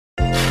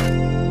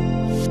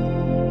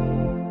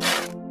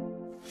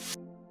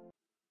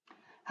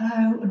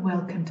Hello and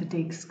welcome to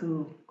Dig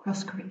School,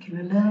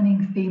 cross-curricular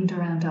learning themed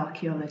around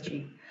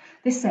archaeology.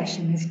 This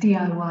session is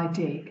DIY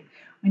Dig,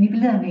 when you'll be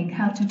learning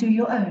how to do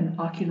your own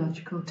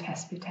archaeological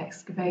test pit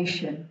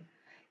excavation.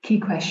 Key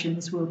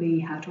questions will be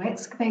how to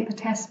excavate the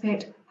test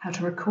pit, how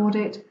to record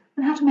it,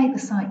 and how to make the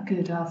site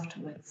good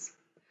afterwards.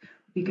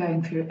 We'll be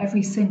going through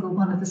every single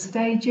one of the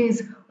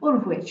stages, all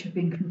of which have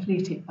been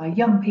completed by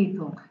young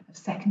people of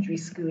secondary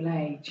school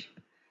age,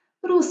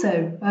 but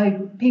also by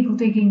people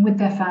digging with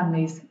their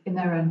families in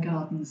their own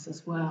gardens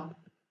as well.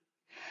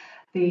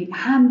 The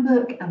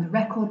handbook and the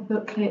record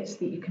booklet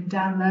that you can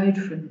download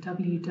from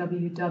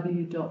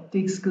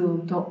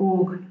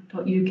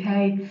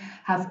www.digschool.org.uk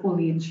have all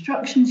the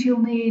instructions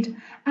you'll need,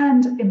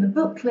 and in the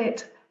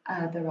booklet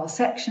there are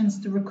sections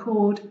to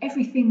record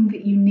everything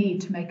that you need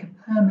to make a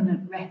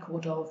permanent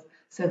record of,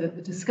 so that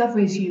the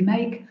discoveries you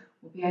make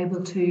will be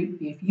able to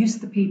be of use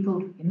to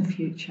people in the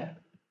future.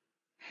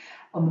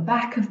 On the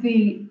back of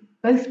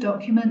both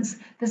documents,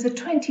 there's a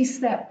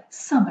 20-step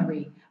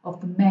summary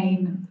of the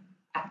main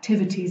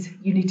activities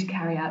you need to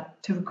carry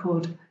out to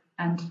record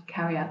and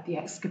carry out the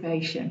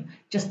excavation,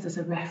 just as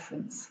a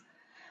reference.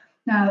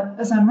 Now,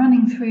 as I'm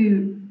running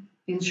through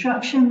the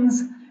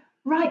instructions,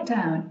 write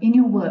down in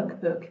your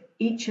workbook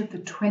each of the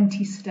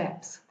 20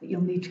 steps that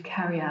you'll need to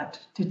carry out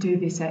to do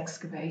this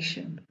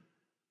excavation.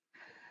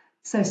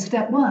 So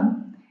step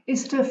 1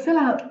 is to fill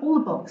out all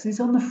the boxes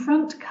on the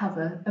front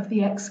cover of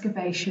the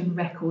excavation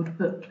record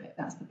booklet.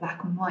 That's the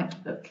black and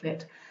white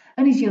booklet.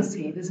 And as you'll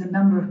see, there's a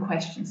number of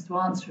questions to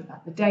answer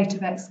about the date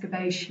of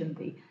excavation,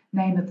 the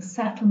name of the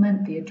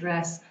settlement, the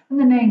address, and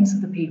the names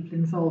of the people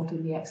involved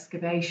in the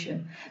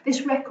excavation.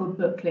 This record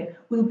booklet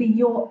will be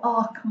your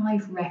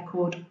archive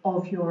record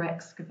of your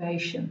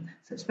excavation.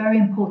 So it's very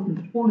important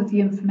that all of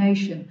the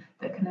information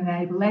that can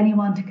enable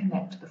anyone to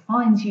connect to the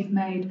finds you've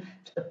made,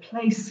 to the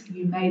place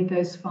you made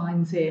those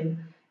finds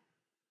in,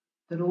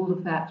 that all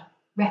of that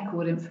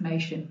record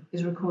information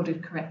is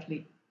recorded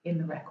correctly in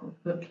the record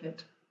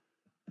booklet.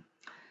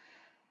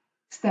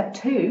 Step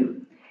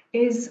 2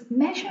 is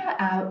measure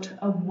out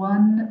a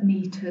 1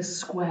 metre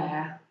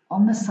square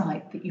on the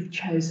site that you've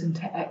chosen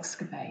to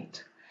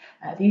excavate.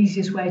 The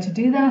easiest way to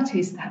do that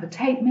is to have a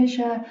tape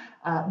measure,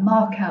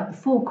 mark out the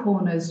 4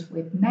 corners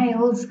with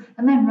nails,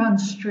 and then run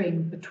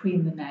string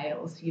between the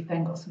nails. You've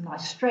then got some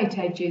nice straight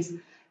edges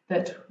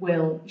that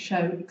will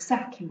show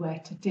exactly where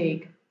to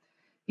dig.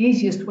 The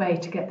easiest way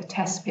to get the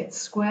test pit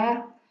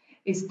square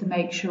is to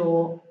make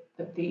sure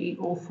that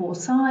all 4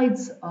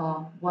 sides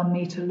are 1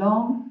 metre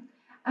long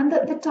and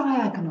that the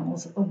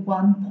diagonals are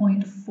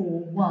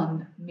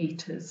 1.41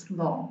 metres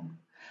long.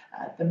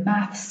 The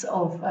maths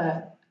of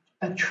a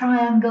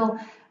triangle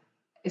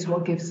is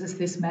what gives us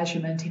this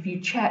measurement. If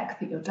you check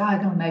that your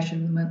diagonal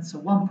measurements are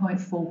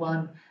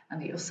 1.41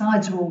 and that your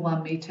sides are all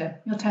 1 metre,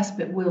 your test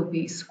pit will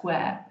be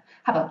square.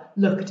 Have a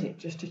look at it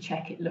just to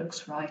check it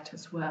looks right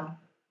as well.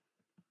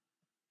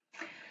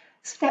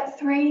 Step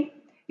 3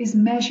 is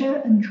measure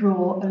and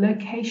draw a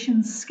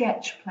location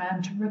sketch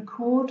plan to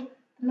record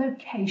the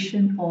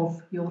location of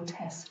your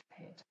test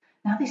pit.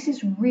 Now this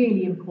is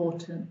really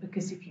important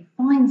because if you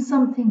find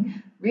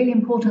something really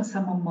important,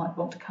 someone might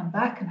want to come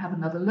back and have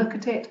another look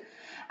at it,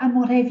 and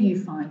whatever you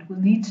find, we'll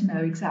need to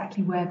know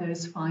exactly where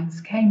those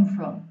finds came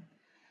from.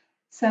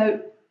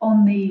 So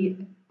on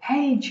the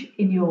page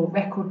in your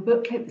record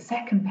booklet, the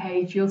second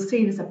page, you'll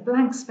see there's a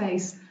blank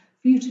space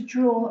for you to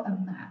draw a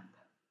map.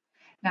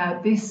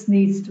 Now, this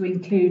needs to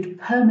include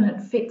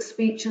permanent fixed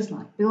features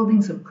like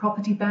buildings and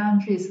property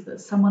boundaries that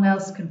someone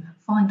else can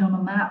find on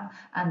a map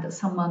and that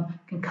someone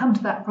can come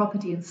to that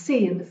property and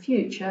see in the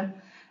future.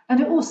 And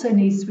it also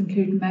needs to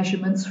include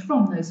measurements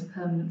from those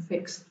permanent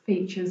fixed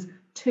features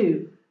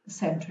to the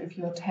centre of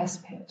your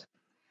test pit.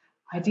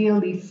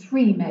 Ideally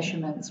 3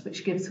 measurements,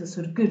 which gives a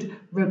sort of good,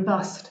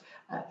 robust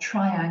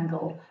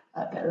triangle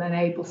that will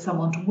enable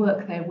someone to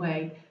work their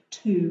way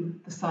to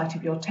the site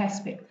of your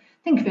test pit.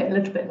 Think of it a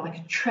little bit like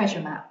a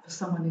treasure map for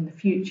someone in the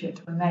future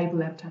to enable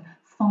them to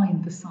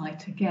find the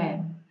site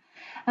again.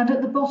 And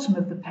at the bottom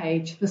of the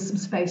page, there's some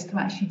space to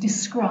actually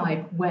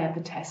describe where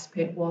the test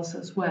pit was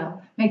as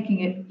well, making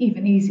it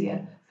even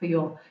easier for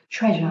your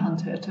treasure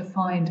hunter to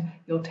find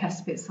your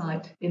test pit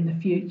site in the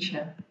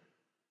future.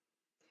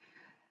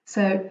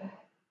 So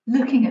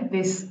looking at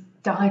this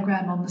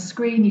diagram on the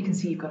screen, you can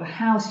see you've got a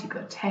house, you've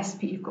got a test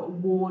pit, you've got a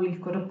wall,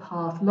 you've got a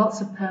path, lots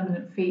of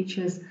permanent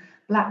features.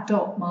 Black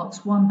dot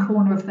marks one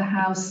corner of the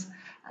house,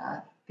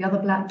 the other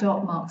black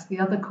dot marks the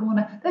other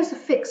corner. Those are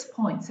fixed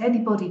points.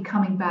 Anybody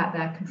coming back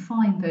there can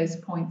find those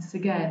points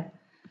again.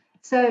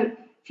 So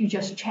if you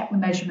just check the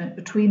measurement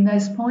between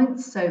those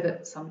points so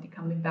that somebody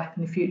coming back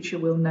in the future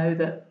will know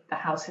that the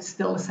house is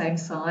still the same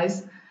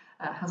size,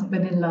 hasn't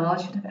been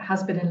enlarged. If it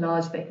has been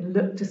enlarged, they can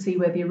look to see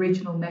where the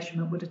original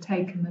measurement would have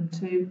taken them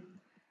to,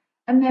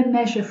 and then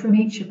measure from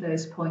each of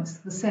those points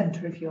to the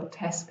centre of your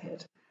test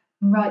pit.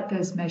 And write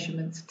those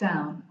measurements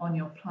down on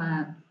your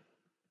plan.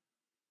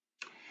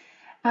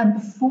 And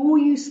before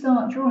you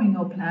start drawing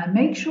your plan,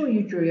 make sure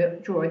you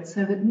draw it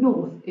so that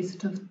north is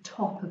to the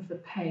top of the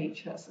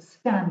page. That's a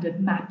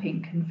standard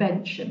mapping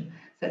convention.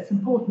 So it's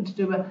important to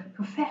do a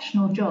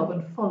professional job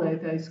and follow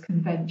those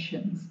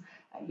conventions.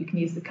 You can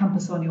use the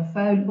compass on your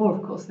phone or,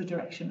 of course, the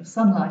direction of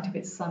sunlight if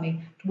it's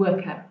sunny to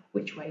work out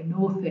which way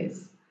north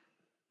is.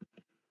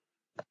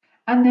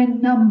 And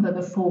then number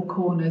the four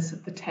corners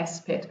of the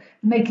test pit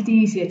and make it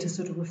easier to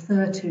sort of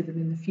refer to them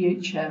in the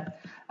future.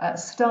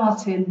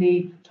 Start in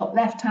the top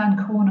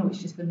left-hand corner,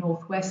 which is the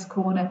northwest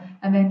corner,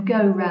 and then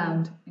go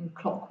round in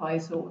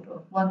clockwise order,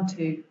 1,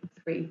 2,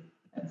 3,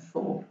 and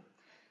 4.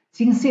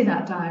 So you can see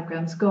that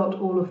diagram's got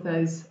all of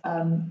those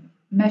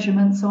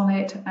measurements on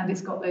it, and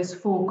it's got those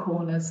four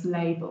corners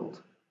labelled.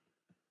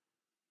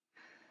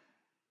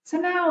 So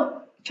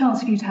now,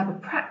 chance for you to have a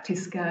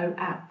practice go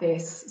at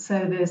this.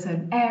 So there's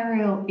an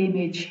aerial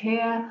image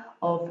here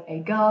of a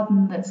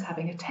garden that's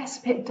having a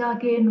test pit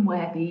dug in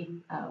where the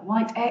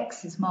white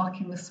X is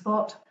marking the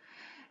spot.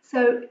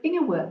 So in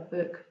your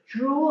workbook,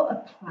 draw a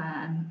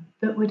plan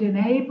that would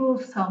enable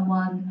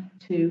someone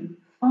to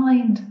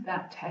find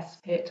that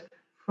test pit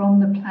from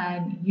the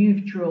plan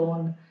you've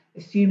drawn,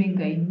 assuming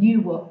they knew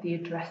what the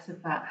address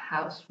of that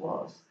house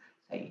was.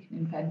 So you can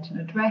invent an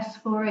address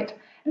for it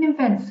and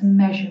invent some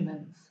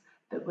measurements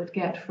that would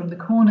get from the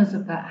corners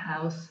of that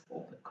house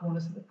or the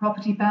corners of the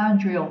property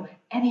boundary or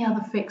any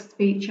other fixed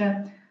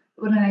feature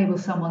that would enable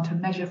someone to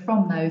measure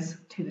from those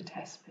to the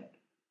test pit.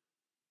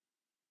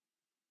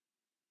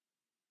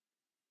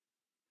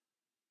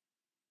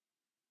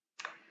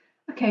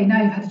 Okay,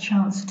 now you've had a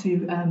chance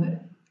to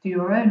do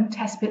your own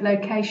test pit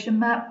location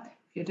map.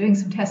 If you're doing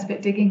some test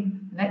pit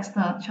digging, the next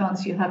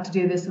chance you'll have to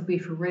do this will be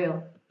for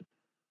real.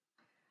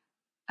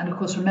 And of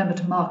course, remember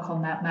to mark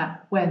on that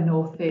map where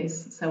north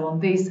is. So on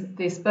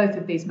both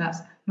of these maps,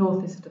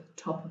 north is at the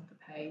top of the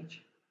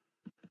page.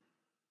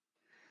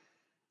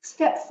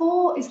 Step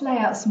 4 is lay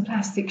out some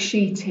plastic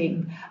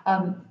sheeting.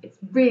 It's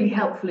really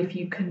helpful if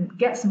you can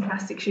get some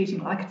plastic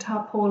sheeting like a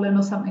tarpaulin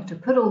or something to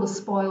put all the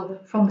spoil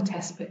from the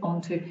test pit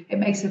onto. It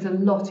makes it a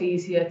lot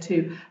easier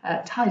to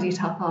tidy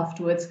it up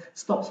afterwards,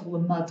 stops all the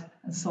mud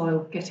and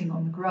soil getting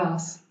on the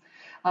grass.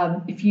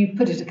 If you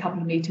put it a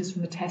couple of metres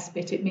from the test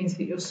pit, it means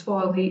that your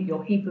spoil heap,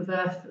 your heap of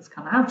earth that's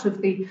come out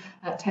of the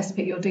test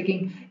pit you're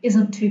digging,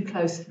 isn't too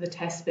close to the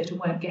test pit and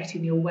won't get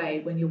in your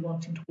way when you're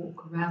wanting to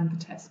walk around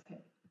the test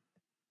pit.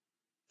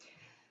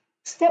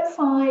 Step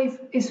 5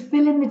 is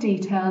fill in the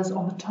details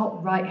on the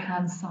top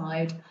right-hand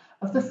side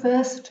of the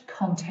first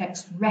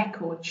context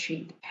record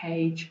sheet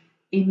page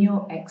in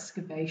your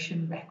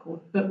excavation record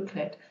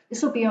booklet.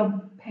 This will be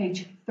on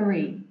page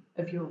 3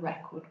 of your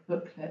record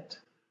booklet.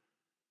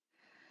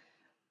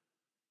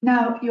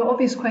 Now, your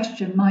obvious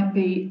question might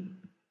be,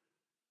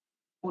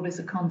 what is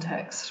a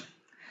context?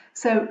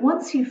 So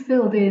once you've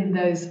filled in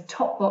those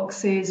top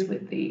boxes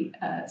with the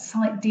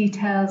site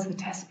details, the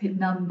test pit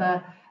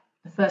number,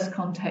 the first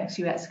context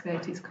you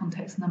excavate is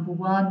context number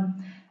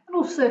 1, and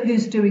also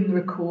who's doing the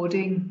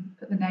recording,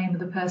 put the name of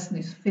the person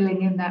who's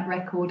filling in that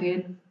record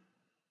in.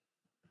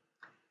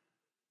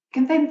 You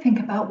can then think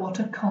about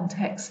what a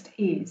context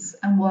is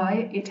and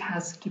why it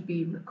has to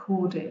be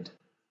recorded.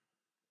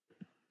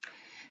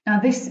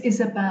 Now, this is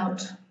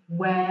about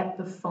where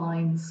the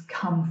finds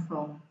come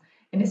from,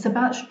 and it's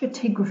about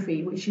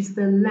stratigraphy, which is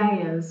the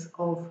layers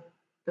of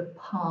the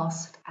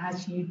past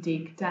as you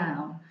dig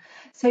down.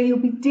 So you'll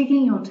be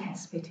digging your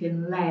test pit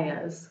in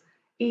layers.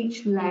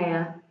 Each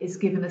layer is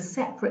given a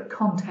separate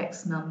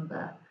context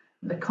number.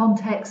 And the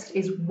context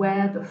is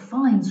where the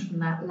finds from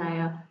that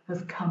layer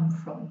have come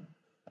from.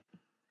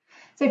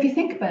 So if you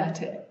think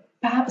about it,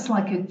 perhaps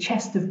like a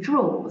chest of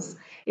drawers,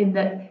 in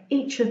that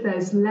each of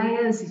those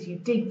layers as you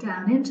dig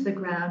down into the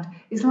ground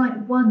is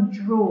like one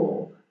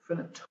drawer from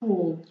a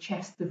tall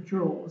chest of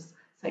drawers.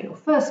 So your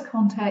first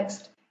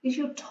context is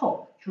your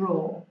top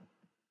drawer,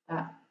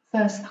 that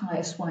first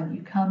highest one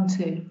you come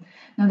to.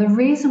 Now the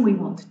reason we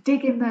want to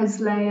dig in those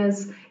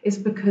layers is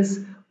because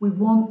we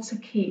want to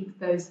keep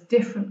those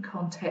different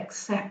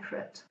contexts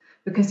separate.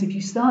 Because if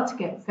you start to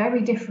get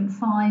very different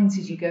finds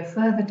as you go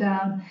further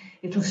down,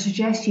 it'll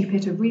suggest you've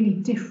hit a really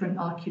different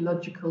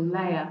archaeological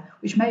layer,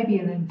 which may be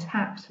an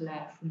intact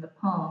layer from the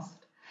past.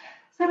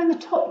 So in the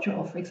top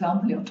drawer, for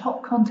example, your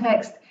top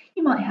context,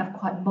 you might have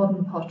quite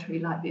modern pottery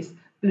like this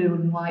blue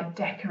and white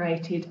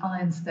decorated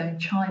ironstone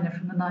china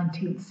from the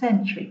 19th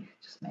century,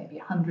 just maybe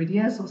 100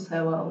 years or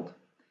so old.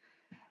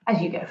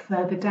 As you get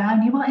further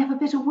down, you might have a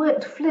bit of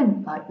worked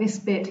flint like this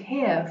bit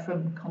here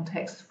from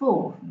context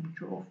 4, from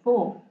drawer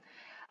 4.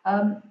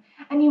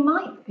 And you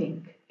might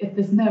think, if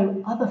there's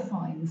no other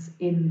finds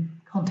in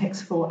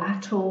context 4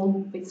 at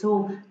all, if it's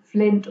all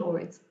flint or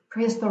it's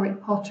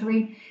prehistoric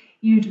pottery,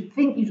 you'd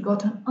think you'd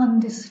got an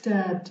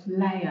undisturbed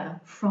layer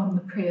from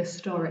the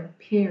prehistoric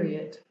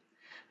period.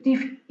 But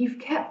if you've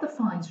kept the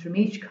finds from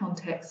each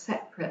context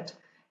separate,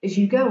 as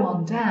you go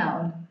on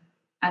down,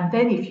 and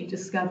then if you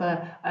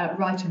discover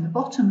right in the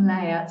bottom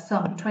layer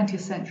some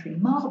 20th century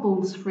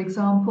marbles, for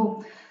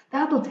example,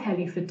 that'll tell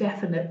you for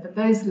definite that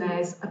those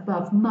layers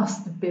above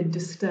must have been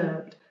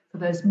disturbed for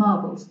those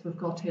marbles to have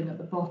got in at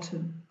the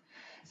bottom.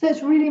 So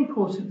it's really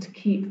important to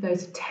keep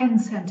those 10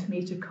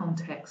 centimetre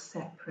contexts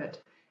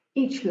separate.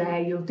 Each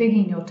layer you're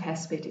digging your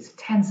test pit is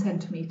 10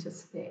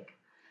 centimetres thick.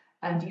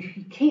 And if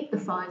you keep the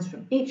finds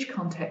from each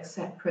context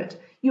separate,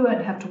 you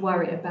won't have to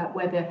worry about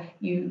whether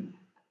you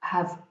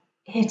have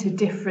hit a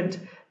different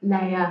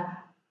layer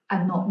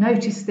and not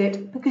noticed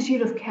it, because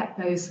you'd have kept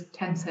those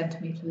 10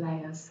 centimetre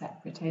layers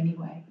separate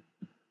anyway.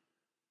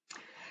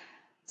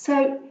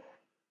 So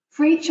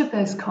for each of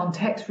those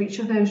contexts, for each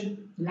of those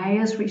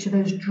layers, for each of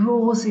those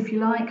drawers, if you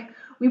like,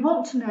 we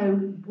want to know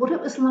what it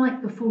was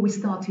like before we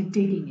started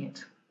digging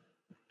it.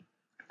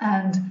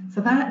 And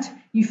for that,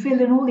 you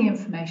fill in all the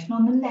information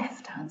on the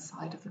left-hand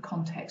side of the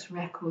context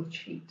record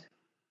sheet.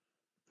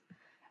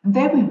 And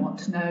then we want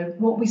to know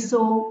what we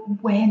saw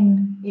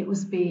when it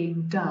was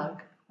being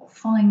dug, what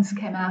finds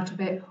came out of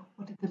it,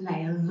 what did the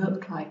layer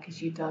look like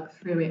as you dug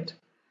through it.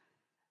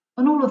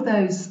 And all of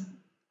those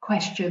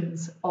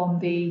questions on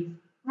the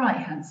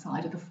right-hand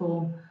side of the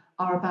form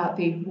are about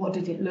the what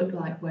did it look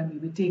like when we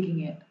were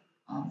digging it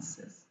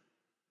answers.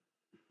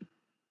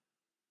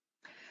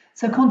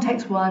 So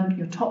context 1,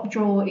 your top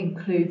drawer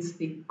includes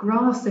the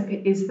grass, if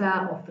it is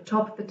there, off the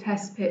top of the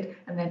test pit,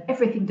 and then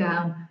everything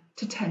down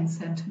to 10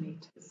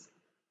 centimetres.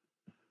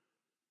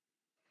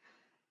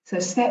 So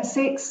step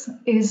 6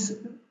 is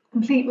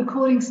complete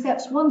recording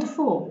steps 1 to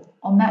 4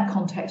 on that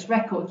context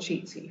record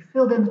sheet. So you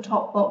filled in the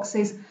top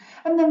boxes,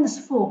 and then there's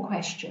 4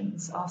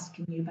 questions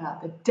asking you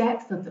about the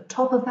depth of the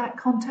top of that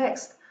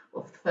context.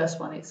 Well, for the first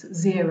one, it's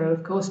 0,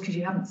 of course, because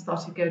you haven't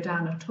started to go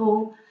down at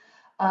all.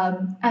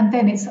 And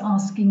then it's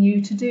asking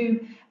you to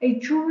do a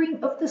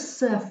drawing of the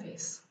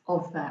surface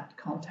of that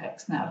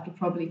context. Now, it'll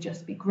probably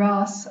just be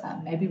grass,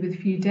 maybe with a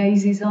few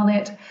daisies on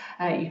it.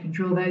 You can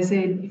draw those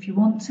in if you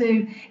want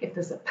to. If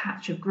there's a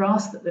patch of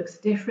grass that looks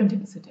different,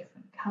 if it's a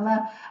different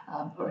colour,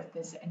 or if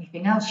there's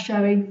anything else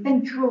showing,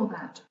 then draw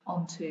that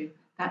onto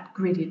that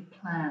gridded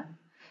plan.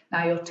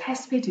 Now, your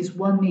test pit is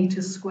 1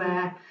 metre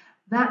square.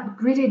 That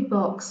gridded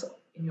box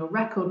in your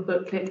record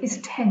booklet is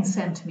 10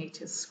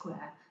 centimetres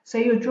square. So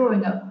you're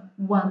drawing a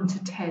 1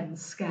 to 10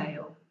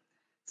 scale.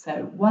 So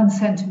 1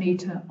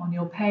 centimetre on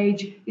your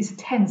page is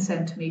 10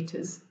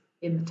 centimetres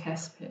in the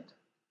test pit.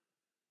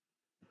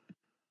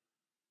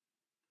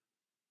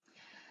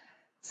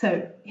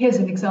 So here's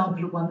an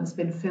example of one that's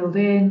been filled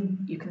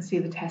in. You can see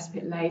the test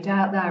pit laid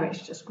out there.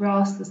 It's just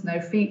grass, there's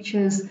no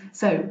features.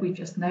 So we've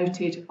just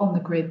noted on the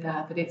grid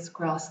there that it's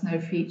grass, no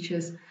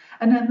features.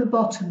 And at the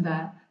bottom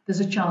there, there's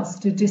a chance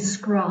to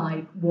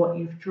describe what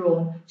you've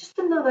drawn. Just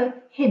another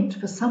hint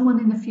for someone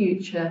in the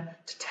future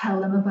to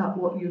tell them about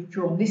what you've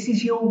drawn. This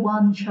is your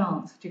one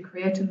chance to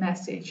create a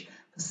message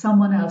for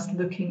someone else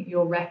looking at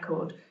your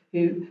record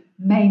who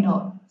may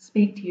not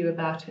speak to you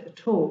about it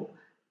at all.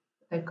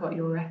 They've got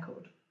your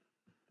record.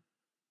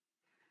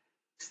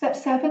 Step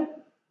 7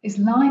 is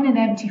line an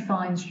empty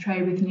finds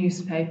tray with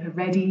newspaper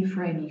ready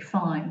for any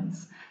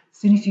finds. As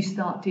soon as you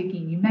start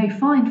digging, you may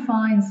find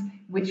finds, in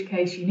which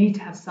case you need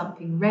to have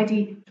something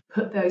ready to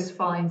put those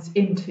finds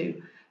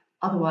into.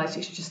 Otherwise,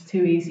 it's just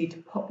too easy to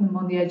pop them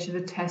on the edge of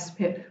the test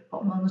pit,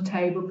 pop them on the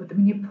table, put them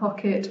in your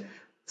pocket,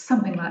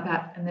 something like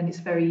that, and then it's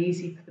very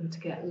easy for them to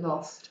get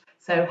lost.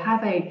 So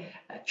have a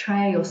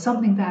tray or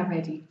something there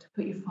ready to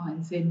put your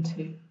finds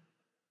into.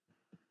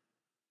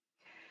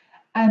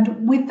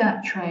 And with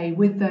that tray,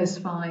 with those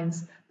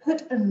finds,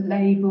 put a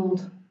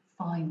labelled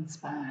finds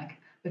bag,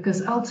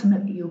 because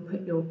ultimately you'll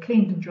put your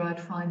cleaned and dried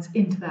finds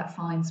into that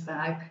finds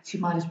bag, so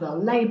you might as well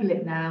label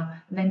it now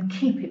and then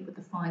keep it with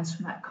the finds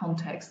from that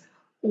context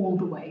all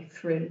the way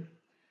through.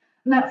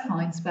 And that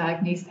finds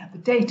bag needs to have the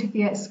date of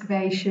the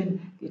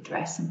excavation, the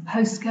address and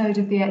postcode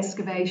of the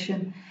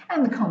excavation,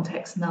 and the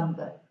context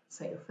number.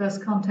 So your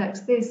first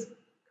context is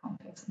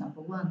context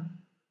number 1.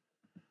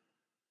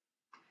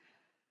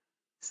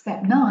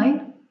 Step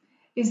 9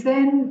 is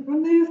then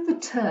remove the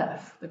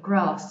turf, the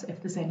grass, if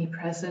there's any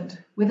present,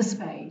 with a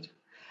spade.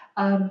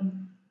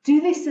 Do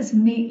this as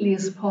neatly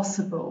as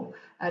possible.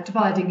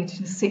 Dividing it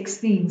into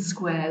 16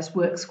 squares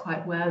works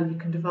quite well. You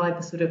can divide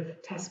the sort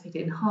of test pit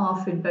in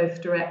half in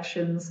both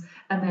directions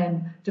and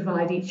then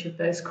divide each of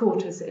those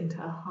quarters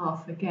into a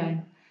half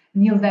again.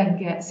 And you'll then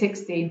get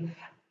 16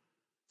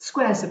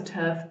 squares of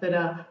turf that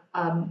are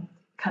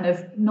kind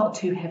of not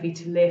too heavy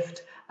to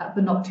lift,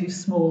 but not too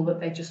small that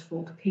they just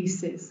fall to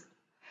pieces.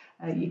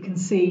 You can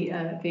see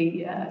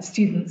the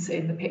students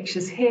in the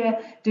pictures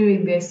here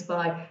doing this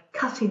by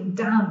cutting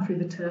down through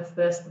the turf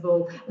first of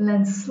all and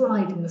then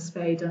sliding the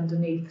spade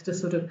underneath to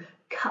sort of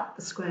cut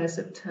the squares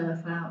of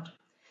turf out.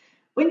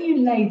 When you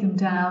lay them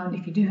down,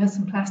 if you do have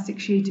some plastic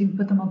sheeting,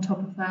 put them on top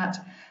of that.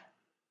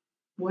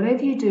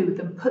 Whatever you do with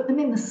them, put them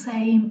in the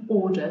same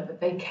order that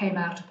they came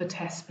out of the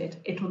test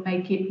pit. It'll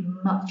make it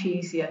much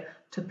easier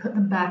to put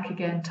them back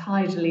again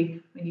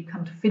tidily when you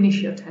come to finish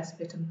your test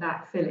pit and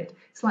backfill it.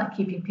 It's like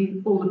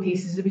keeping all the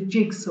pieces of a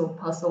jigsaw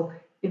puzzle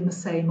in the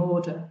same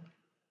order.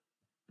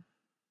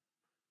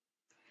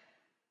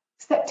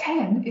 Step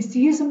 10 is to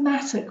use a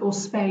mattock or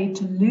spade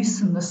to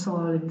loosen the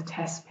soil in the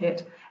test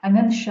pit and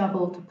then the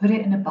shovel to put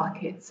it in a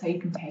bucket so you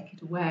can take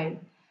it away.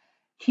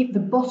 Keep the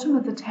bottom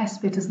of the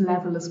test pit as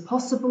level as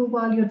possible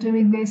while you're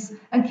doing this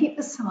and keep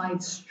the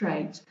sides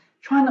straight.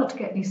 Try not to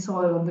get any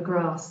soil on the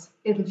grass.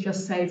 it'll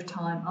just save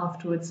time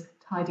afterwards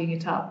tidying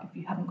it up if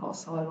you haven't got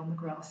soil on the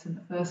grass in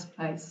the first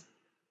place.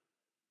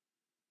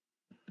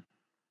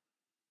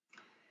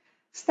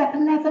 Step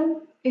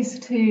 11 is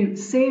to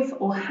sieve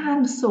or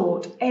hand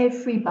sort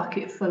every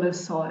bucket full of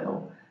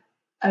soil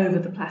over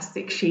the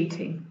plastic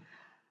sheeting.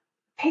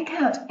 Pick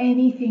out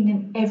anything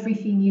and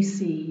everything you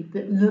see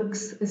that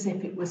looks as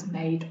if it was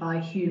made by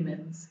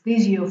humans.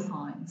 These are your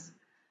finds.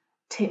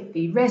 Tip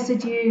the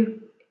residue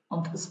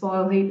onto the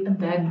spoil heap and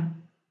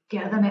then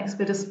get the next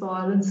bit of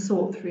spoil and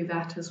sort through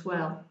that as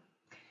well.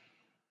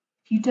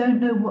 If you don't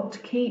know what to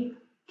keep,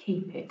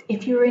 keep it.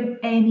 If you're in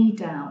any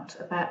doubt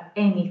about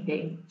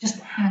anything, just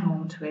hang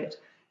on to it.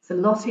 It's a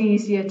lot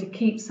easier to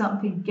keep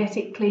something, get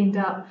it cleaned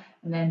up,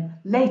 and then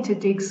later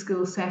dig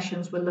school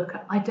sessions will look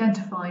at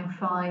identifying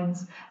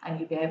finds, and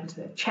you'll be able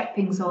to check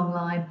things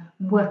online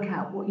and work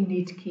out what you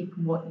need to keep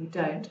and what you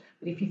don't.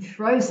 But if you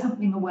throw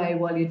something away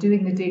while you're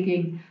doing the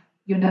digging,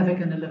 you're never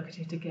going to look at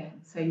it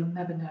again, so you'll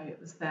never know it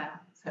was there.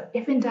 So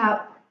if in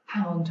doubt,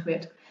 hang on to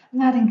it.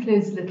 And that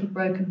includes little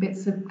broken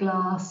bits of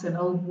glass and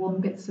old worn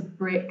bits of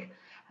brick,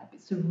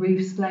 bits of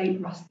roof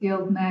slate, rusty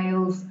old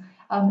nails,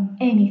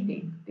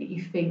 anything that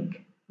you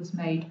think was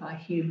made by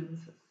humans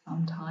at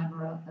some time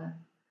or other.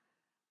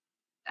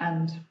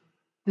 And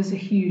there's a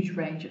huge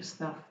range of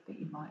stuff that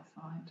you might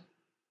find.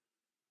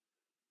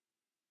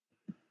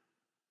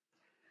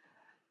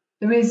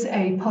 There is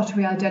a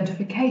pottery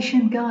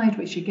identification guide,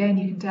 which again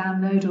you can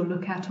download or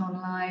look at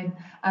online.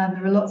 And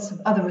there are lots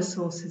of other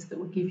resources that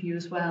will give you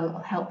as well,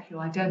 or help you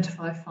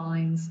identify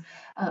finds.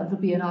 There'll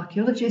be an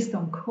archaeologist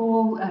on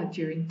call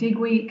during Dig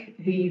Week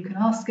who you can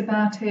ask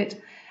about it.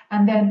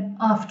 And then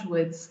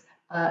afterwards,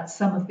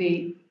 some of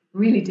the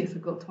really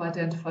difficult to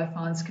identify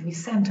finds can be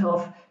sent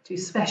off to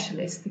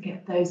specialists to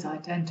get those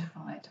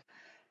identified.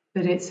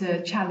 But it's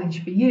a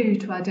challenge for you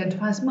to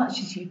identify as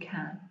much as you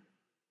can.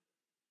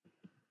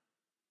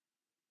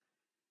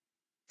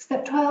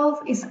 Step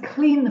 12 is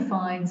clean the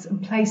finds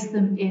and place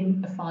them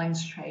in a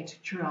finds tray to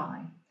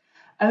dry.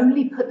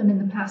 Only put them in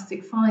the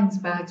plastic finds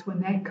bags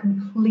when they're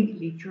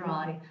completely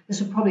dry. This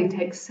will probably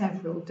take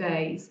several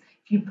days.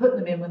 If you put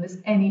them in when there's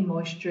any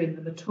moisture in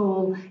them at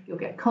all, you'll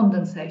get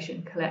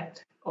condensation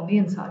collect on the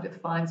inside of the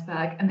finds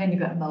bag, and then you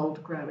get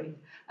mould growing,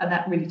 and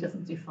that really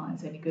doesn't do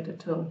finds any good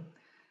at all.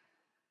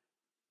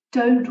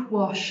 Don't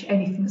wash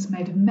anything that's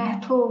made of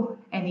metal,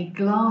 any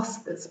glass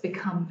that's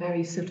become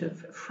very sort of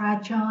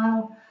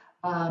fragile,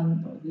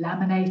 or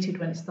laminated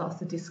when it starts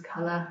to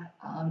discolour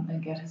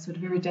and get a sort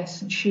of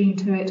iridescent sheen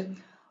to it,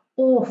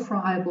 or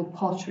friable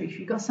pottery. If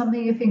you've got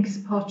something you think is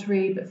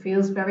pottery but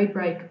feels very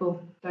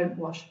breakable, don't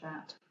wash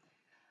that.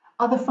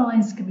 Other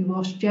finds can be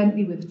washed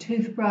gently with a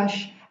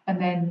toothbrush and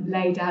then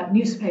laid out.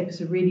 Newspaper is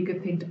a really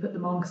good thing to put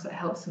them on because it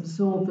helps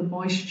absorb the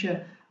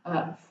moisture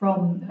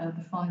from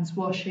the finds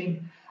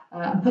washing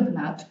and put them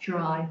out to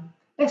dry.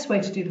 Best way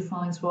to do the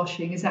finds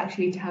washing is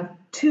actually to have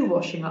 2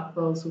 washing up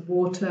bowls of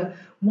water,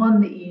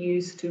 one that you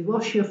use to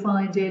wash your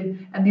find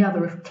in and the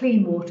other of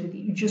clean water that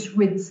you just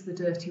rinse the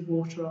dirty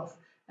water off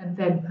and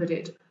then put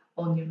it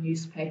on your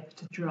newspaper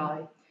to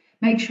dry.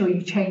 Make sure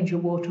you change your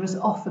water as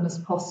often as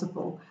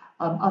possible,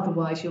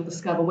 otherwise you'll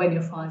discover when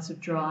your finds are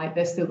dry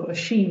they've still got a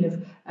sheen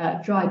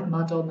of dried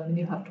mud on them and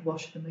you'll have to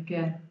wash them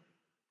again.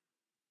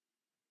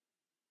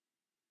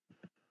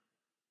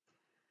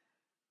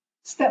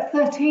 Step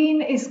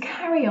 13 is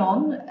carry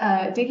on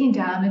digging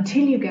down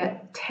until you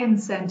get 10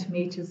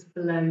 centimetres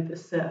below the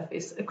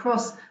surface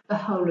across the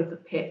whole of the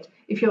pit.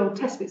 If your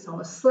test pit's on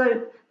a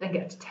slope, then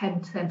get to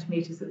 10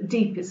 centimetres at the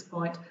deepest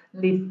point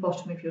and leave the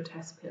bottom of your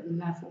test pit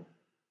level.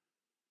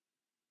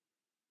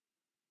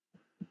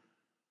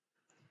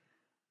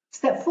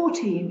 Step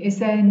 14 is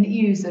then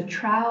use a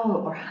trowel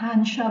or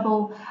hand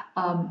shovel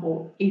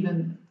or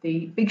even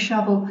the big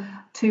shovel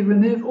to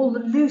remove all the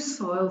loose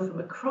soil from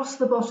across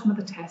the bottom of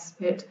the test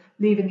pit,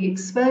 leaving the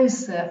exposed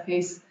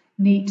surface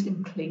neat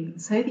and clean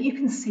so that you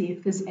can see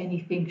if there's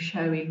anything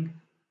showing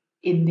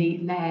in the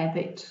layer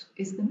that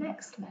is the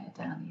next layer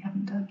down you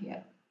haven't dug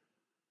yet.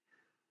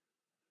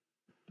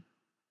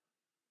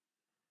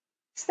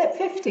 Step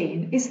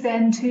 15 is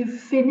then to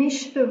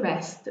finish the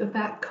rest of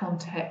that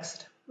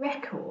context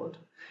record.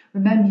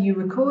 Remember, you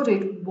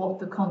recorded what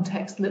the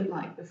context looked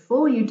like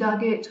before you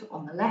dug it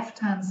on the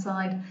left-hand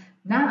side.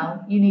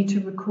 Now you need to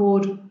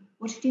record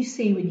what did you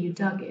see when you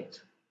dug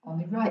it on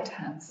the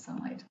right-hand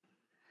side.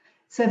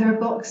 So there are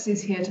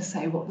boxes here to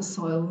say what the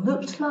soil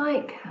looked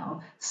like,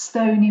 how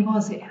stony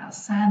was it, how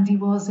sandy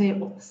was it,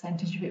 what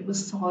percentage of it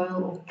was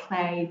soil or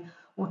clay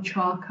or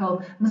charcoal.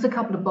 And there's a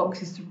couple of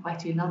boxes to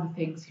write in other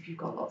things if you've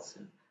got lots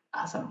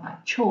of something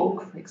like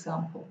chalk, for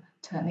example,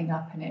 turning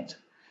up in it.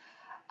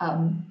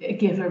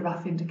 Give a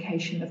rough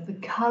indication of the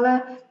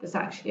colour. There's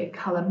actually a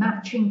colour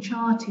matching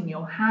chart in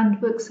your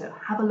handbook, so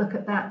have a look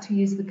at that to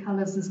use the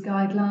colours as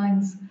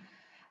guidelines.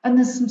 And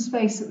there's some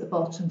space at the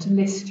bottom to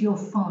list your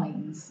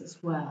finds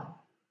as well.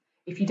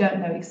 If you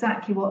don't know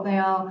exactly what they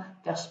are,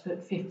 just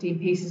put 15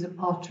 pieces of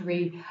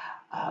pottery,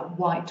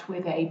 white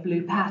with a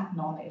blue pattern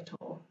on it,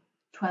 or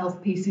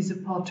 12 pieces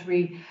of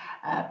pottery,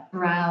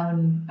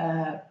 brown,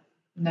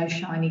 no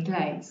shiny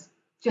glaze.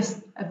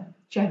 Just a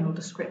general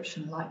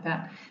description like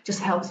that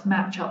just helps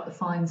match up the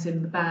finds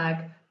in the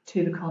bag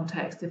to the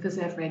context if there's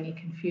ever any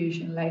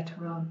confusion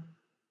later on.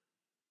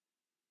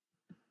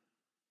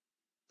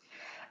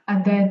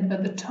 And then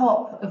at the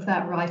top of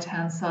that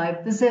right-hand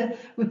side, there's a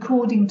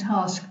recording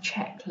task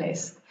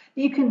checklist.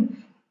 You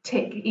can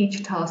tick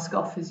each task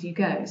off as you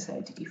go.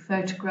 So did you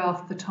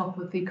photograph the top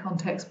of the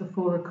context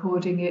before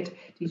recording it?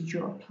 Did you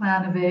draw a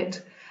plan of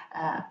it?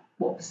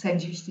 What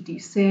percentage did you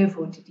sieve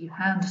or did you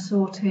hand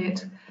sort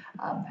it?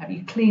 Have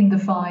you cleaned the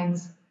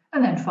finds?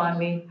 And then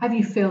finally, have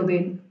you filled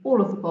in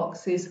all of the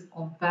boxes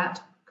on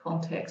that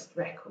context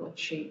record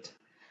sheet?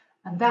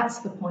 And that's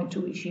the point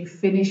to which you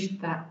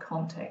finished that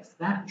context,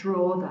 that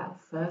drawer,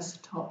 that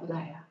first top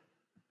layer.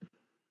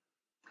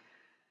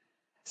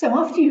 So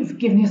after you've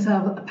given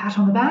yourself a pat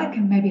on the back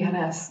and maybe had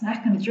a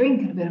snack and a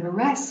drink and a bit of a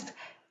rest,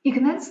 you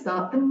can then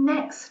start the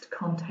next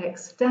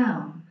context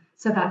down.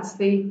 So that's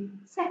the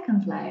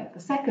second layer, the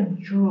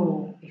second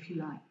drawer, if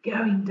you like,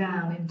 going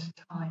down into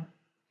time.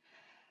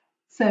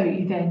 So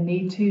you then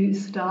need to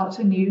start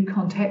a new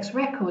context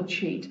record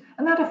sheet,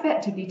 and that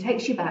effectively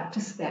takes you back to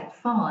step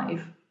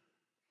 5.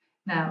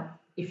 Now,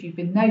 if you've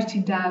been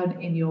noting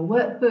down in your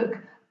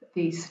workbook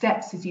the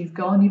steps as you've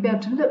gone, you'll be able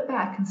to look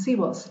back and see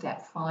what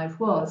step 5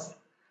 was,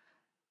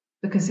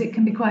 because it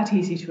can be quite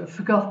easy to have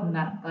forgotten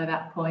that by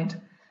that point.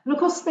 And of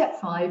course, step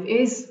 5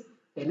 is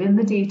fill in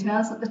the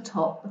details at the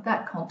top of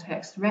that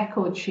context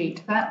record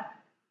sheet, that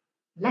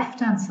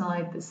left-hand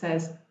side that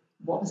says,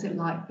 what was it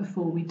like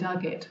before we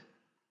dug it?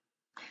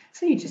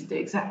 So you just do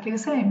exactly the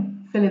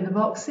same. Fill in the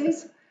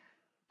boxes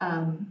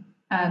and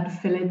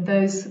fill in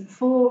those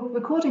 4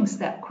 recording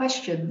step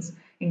questions,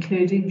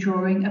 including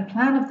drawing a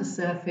plan of the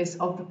surface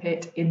of the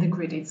pit in the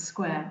gridded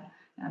square.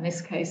 Now, in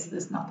this case,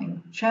 there's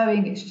nothing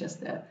showing, it's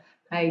just a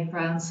plain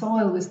brown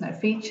soil, there's no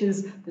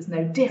features, there's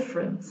no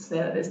difference,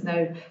 there's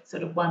no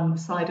sort of one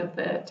side of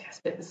the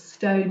test pit that's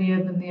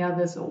stonier than the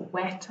others or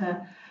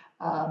wetter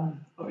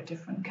or a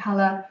different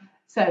colour.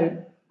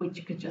 So, which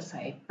you could just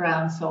say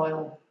brown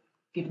soil,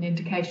 give an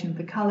indication of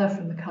the colour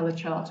from the colour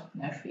chart,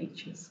 no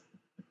features.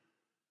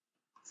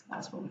 So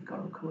that's what we've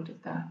got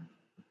recorded there.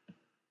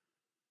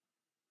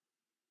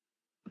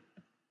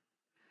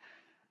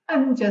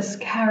 And just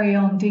carry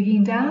on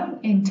digging down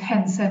in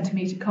 10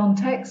 centimetre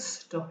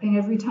context, stopping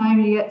every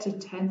time you get to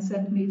 10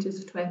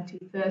 centimetres, 20,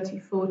 30,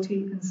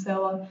 40 and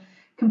so on.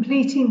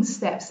 Completing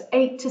steps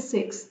 8 to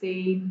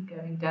 16,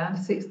 going down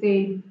to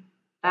 16,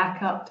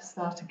 back up to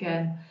start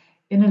again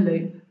in a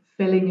loop,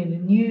 filling in a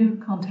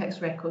new context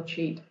record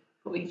sheet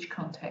for each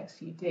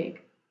context you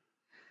dig.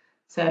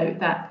 So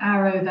that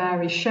arrow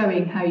there is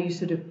showing how you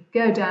sort of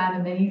go down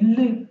and then you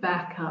loop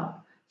back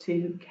up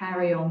to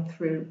carry on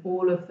through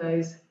all of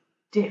those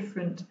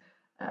different,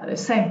 the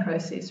same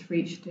process for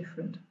each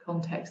different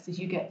context as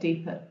you get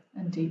deeper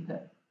and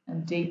deeper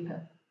and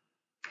deeper.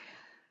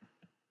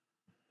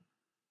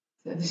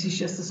 So this is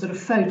just a sort of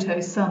photo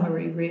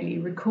summary really.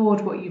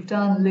 Record what you've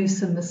done,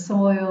 loosen the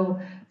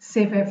soil,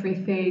 sieve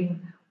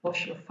everything,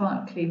 wash your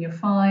clean your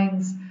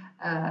finds,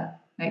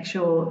 make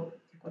sure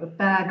you've got a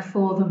bag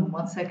for them, and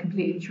once they're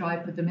completely dry,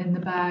 put them in the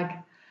bag.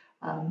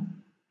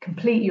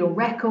 Complete your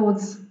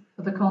records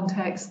for the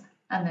context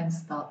and then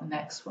start the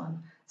next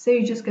one. So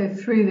you just go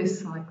through this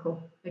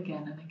cycle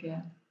again and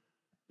again.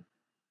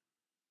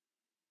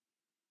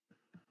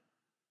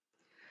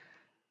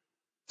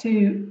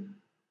 Two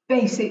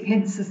basic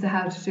hints as to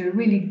how to do a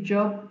really good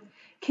job.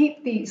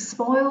 Keep the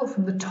spoil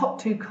from the top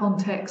 2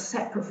 contexts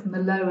separate from the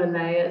lower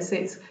layers.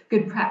 It's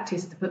good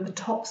practice to put the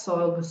top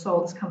soil, the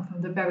soil that's come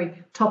from the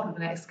very top of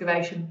an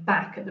excavation,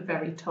 back at the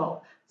very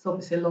top. It's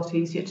obviously a lot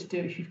easier to do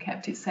if you've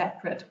kept it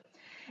separate.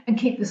 And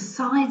keep the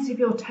sides of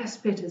your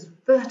test pit as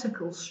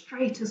vertical,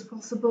 straight as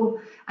possible,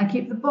 and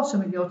keep the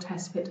bottom of your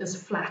test pit as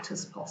flat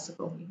as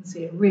possible. You can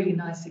see a really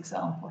nice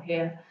example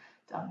here,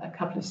 done by a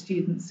couple of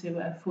students who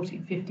are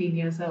 14, 15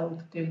 years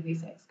old doing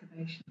these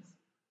excavations.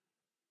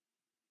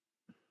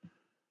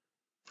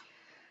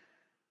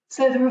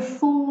 So there are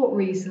 4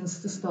 reasons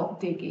to stop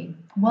digging.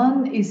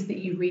 One is that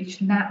you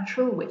reach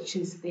natural, which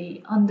is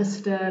the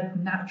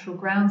undisturbed natural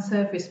ground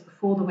surface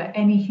before there were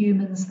any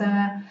humans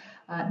there.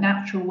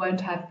 Natural won't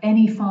have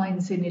any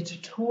finds in it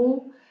at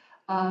all.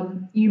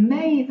 You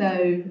may,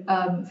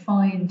 though,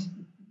 find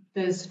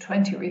there's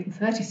 20 or even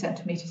 30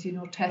 centimetres in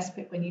your test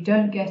pit when you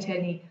don't get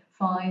any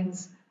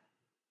finds,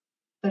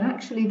 but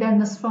actually then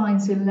there's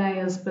finds in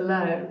layers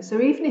below. So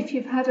even if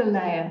you've had a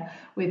layer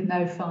with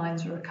no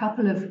finds or a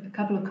couple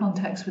of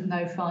contexts with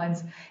no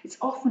finds, it's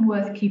often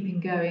worth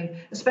keeping going,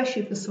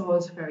 especially if the soil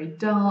is very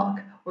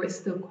dark or it's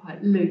still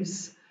quite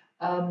loose,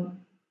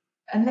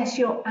 unless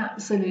you're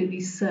absolutely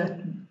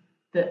certain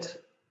that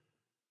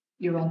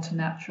you're onto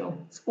natural.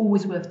 It's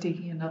always worth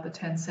digging another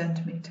 10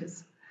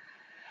 centimetres.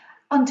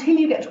 Until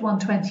you get to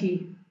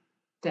 120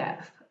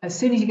 depth. As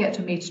soon as you get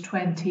to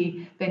 1.20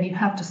 m, then you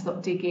have to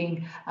stop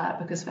digging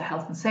because for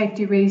health and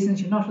safety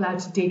reasons, you're not allowed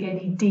to dig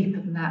any deeper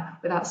than that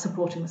without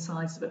supporting the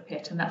sides of a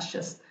pit, and that's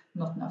just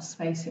not enough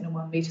space in a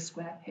 1 metre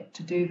square pit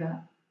to do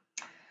that.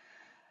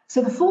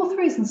 So the fourth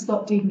reason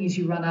stop digging is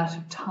you run out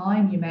of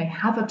time. You may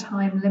have a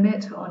time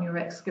limit on your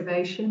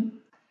excavation.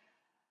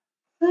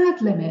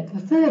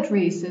 The third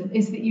reason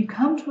is that you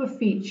come to a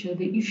feature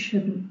that you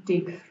shouldn't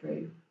dig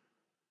through.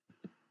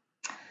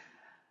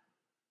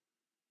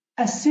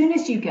 As soon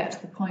as you get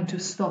to the point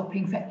of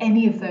stopping for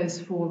any of those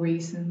four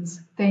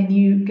reasons, then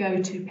you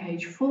go to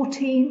page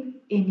 14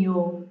 in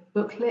your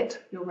booklet,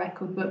 your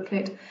record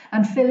booklet,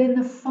 and fill in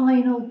the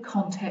final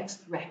context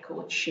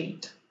record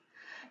sheet.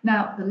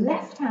 Now, the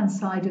left-hand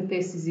side of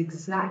this is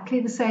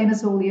exactly the same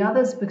as all the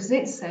others because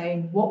it's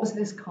saying, what was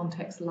this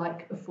context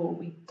like before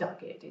we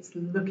dug it? It's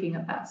looking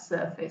at that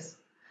surface.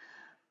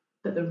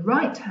 But the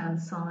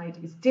right-hand side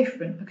is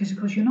different because, of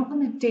course, you're not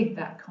going to dig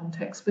that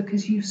context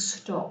because you've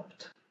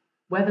stopped.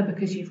 Whether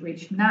because you've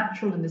reached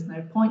natural and there's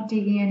no point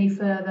digging any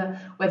further,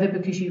 whether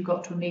because you've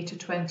got to 1.20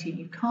 meters and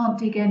you can't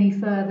dig any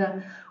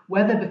further,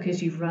 whether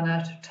because you've run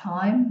out of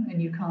time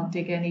and you can't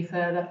dig any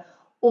further,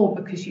 or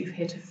because you've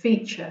hit a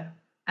feature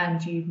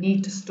and you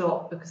need to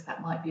stop because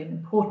that might be an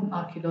important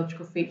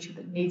archaeological feature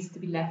that needs to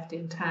be left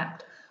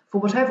intact. For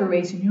whatever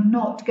reason, you're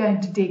not going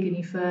to dig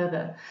any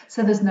further.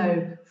 So there's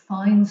no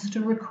finds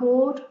to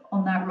record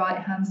on that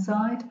right-hand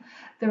side.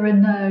 There are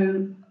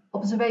no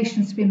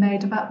observations to be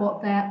made about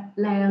what that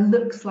layer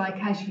looks like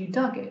as you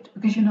dug it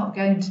because you're not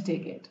going to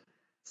dig it.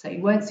 So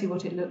you won't see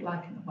what it looked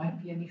like and there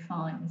won't be any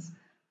finds.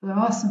 But there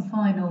are some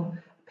final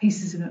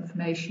pieces of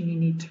information you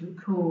need to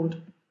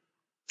record.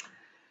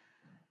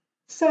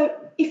 So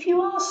if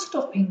you are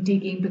stopping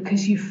digging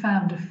because you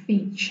found a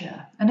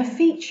feature, and a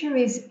feature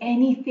is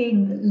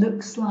anything that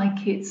looks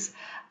like it's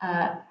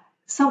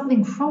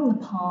something from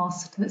the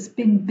past that's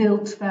been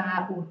built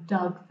there or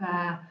dug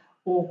there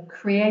or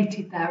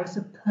created there as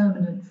a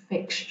permanent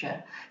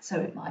fixture.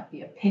 So it might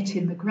be a pit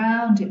in the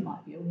ground, it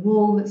might be a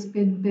wall that's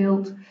been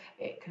built,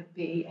 it could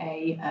be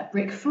a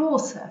brick floor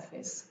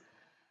surface.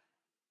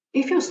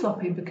 If you're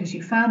stopping because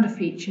you found a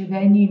feature,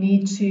 then you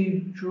need to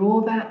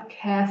draw that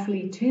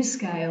carefully to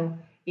scale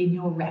in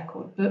your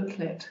record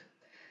booklet.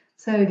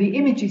 So the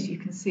images you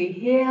can see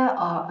here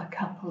are a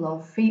couple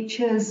of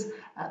features.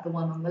 The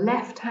one on the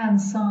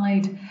left-hand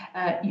side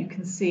you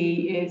can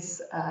see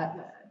is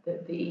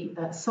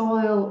the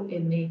soil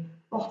in the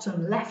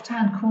bottom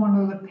left-hand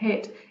corner of the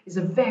pit is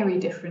a very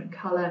different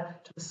colour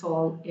to the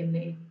soil in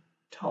the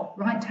top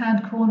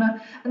right-hand corner,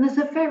 and there's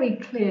a very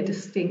clear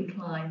distinct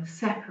line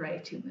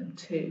separating them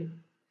too.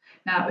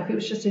 Now, if it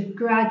was just a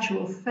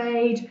gradual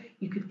fade,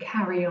 you could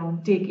carry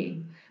on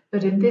digging,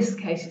 but in this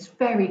case it's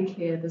very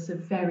clear there's a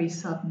very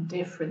sudden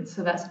difference,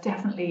 so that's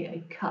definitely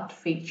a cut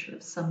feature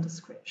of some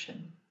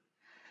description.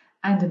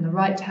 And in the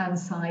right-hand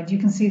side you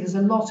can see there's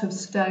a lot of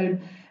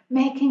stone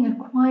making a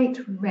quite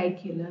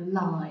regular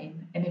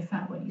line, and in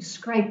fact when you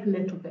scrape a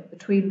little bit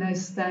between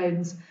those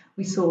stones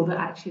we saw that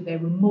actually they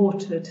were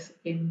mortared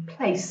in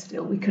place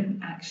still, we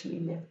couldn't actually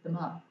lift them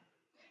up.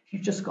 If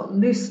you've just got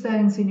loose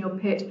stones in your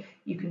pit,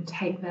 you can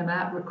take them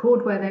out,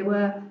 record where they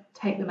were,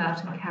 take them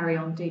out and carry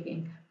on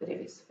digging, but if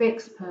it's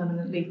fixed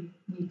permanently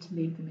you need to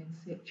leave them in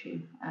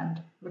situ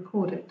and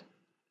record it.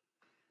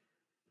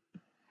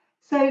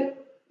 So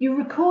you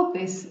record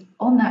this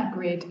on that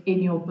grid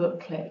in your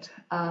booklet.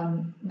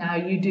 Now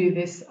you do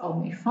this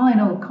on the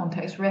final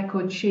context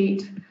record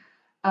sheet.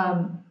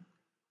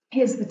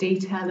 Here's the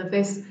detail of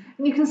this,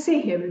 and you can see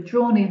here we've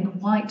drawn in the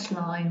white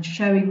line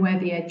showing where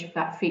the edge of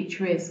that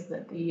feature is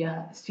that the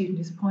student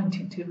is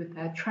pointing to with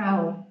their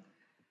trowel.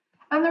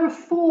 And there are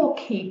 4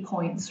 key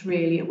points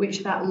really at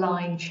which that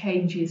line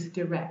changes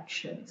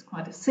direction. It's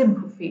quite a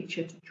simple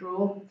feature to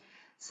draw.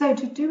 So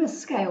to do a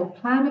scale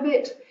plan of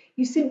it,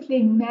 you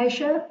simply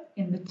measure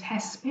in the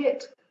test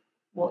pit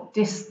what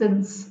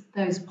distance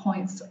those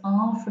points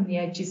are from the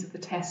edges of the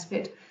test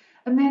pit,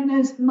 and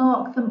then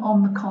mark them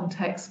on the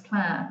context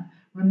plan,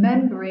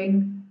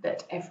 remembering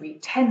that every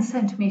 10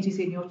 centimetres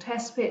in your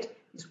test pit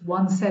is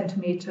 1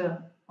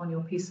 centimetre on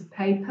your piece of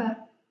paper,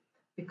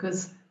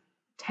 because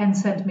 10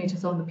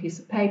 centimetres on the piece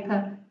of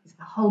paper is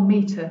the whole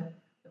metre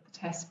of the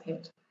test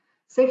pit.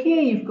 So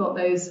here you've got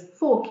those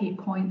 4 key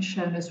points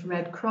shown as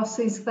red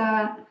crosses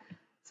there.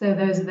 So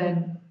those are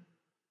then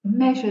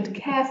measured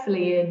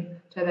carefully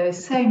in to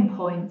those same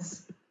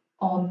points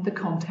on the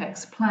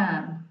context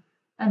plan.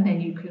 And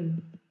then you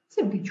can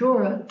simply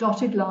draw a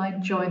dotted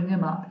line, join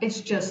them up.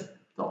 It's just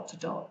dot to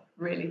dot,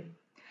 really.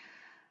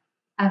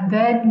 And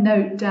then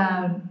note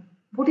down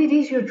what it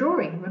is you're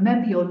drawing.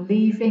 Remember, you're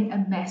leaving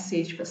a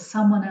message for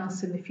someone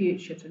else in the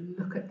future to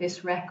look at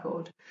this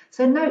record.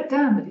 So note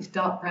down that it's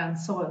dark brown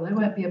soil. They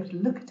won't be able to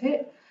look at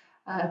it.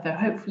 They'll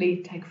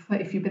hopefully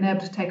if you've been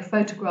able to take a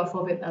photograph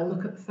of it, they'll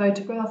look at the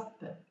photograph,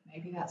 but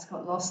maybe that's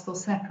got lost or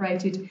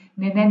separated.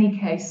 And in any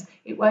case,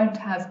 it won't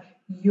have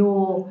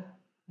your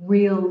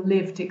real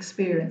lived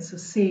experience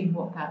of seeing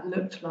what that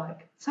looked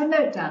like. So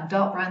note down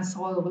dark brown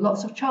soil with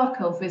lots of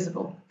charcoal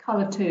visible,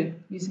 colour 2,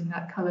 using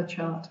that colour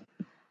chart.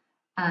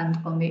 And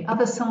on the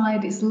other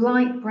side, it's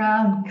light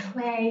brown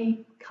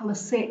clay, colour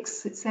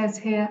 6, it says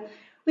here,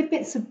 with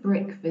bits of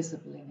brick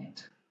visible in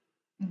it.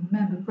 And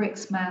remember,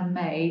 brick's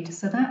man-made,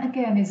 so that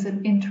again is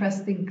an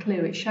interesting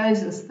clue. It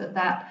shows us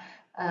that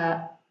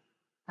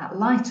That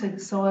lighter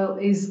soil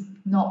is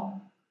not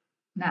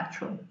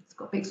natural. It's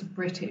got bits of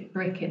brick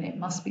in it. It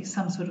must be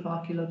some sort of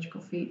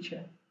archaeological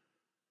feature.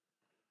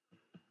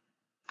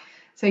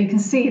 So you can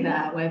see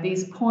there where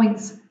these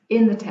points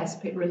in the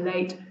test pit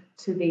relate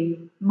to the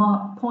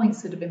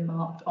points that have been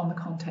marked on the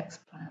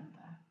context plan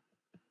there.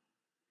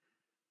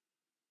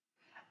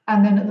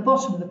 And then at the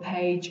bottom of the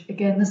page,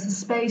 again, there's the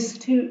space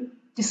to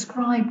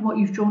describe what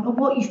you've drawn or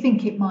what you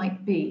think it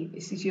might be.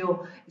 This is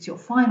your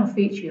final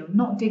feature. You're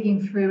not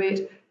digging through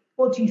it.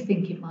 What do you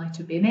think it might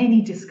have been?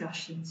 Any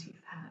discussions you've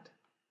had?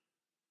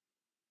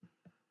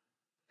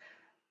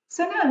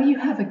 So now you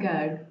have a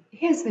go.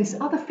 Here's this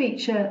other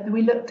feature that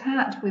we looked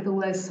at with all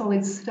those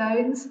solid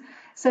stones.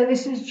 So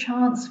this is a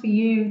chance for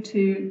you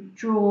to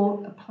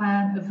draw a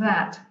plan of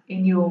that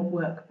in your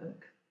workbook.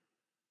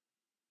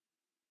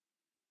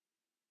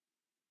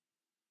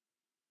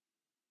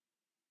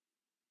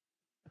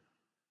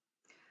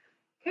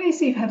 Okay,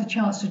 so you've had a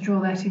chance to draw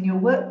that in your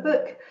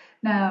workbook.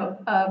 Now,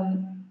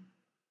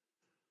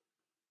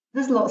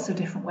 there's lots of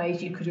different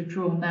ways you could have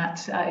drawn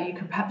that. You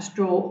could perhaps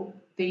draw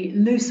the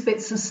loose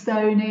bits of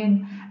stone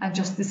in and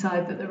just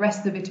decide that the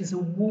rest of it is a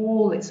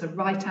wall, it's a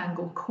right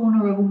angled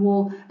corner of a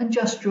wall, and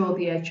just draw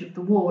the edge of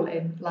the wall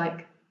in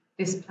like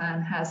this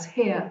plan has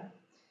here.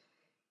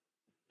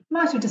 You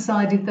might have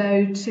decided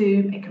though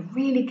to make a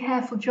really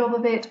careful job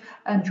of it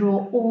and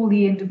draw all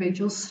the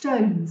individual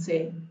stones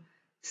in,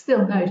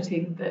 still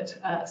noting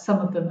that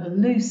some of them are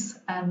loose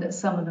and that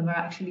some of them are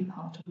actually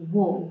part of a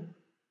wall.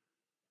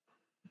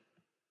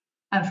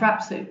 And for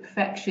absolute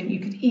perfection, you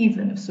could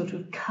even have sort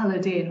of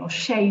coloured in or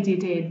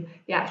shaded in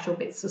the actual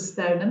bits of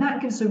stone. And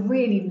that gives a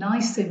really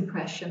nice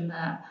impression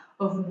there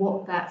of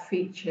what that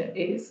feature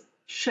is,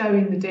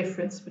 showing the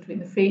difference between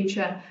the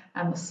feature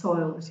and the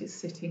soil that it's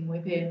sitting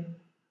within.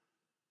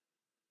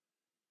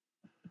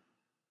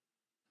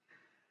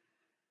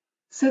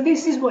 So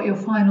this is what your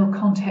final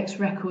context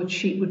record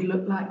sheet would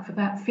look like for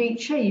that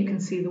feature. You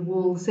can see the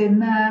walls in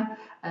there,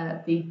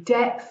 the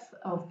depth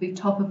of the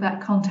top of that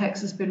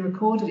context has been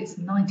recorded. It's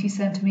 90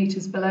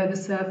 centimetres below the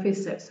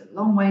surface, so it's a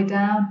long way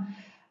down.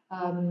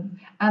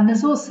 And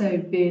there's also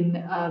been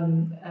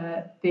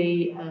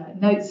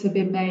notes have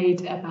been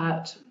made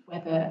about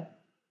whether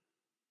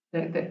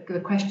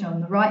the question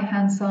on the right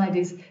hand side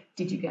is,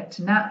 did you get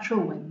to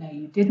natural? Well, no,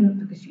 you didn't,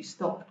 because you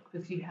stopped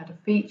because you had a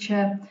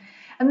feature.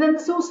 And then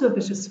there's also a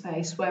bit of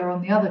space where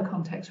on the other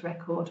context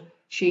record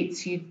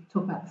sheets you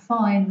talk about the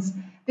finds.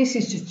 This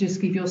is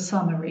just give your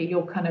summary,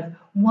 your kind of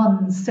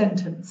one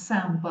sentence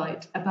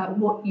soundbite about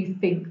what you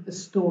think the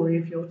story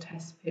of your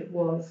test pit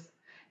was.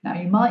 Now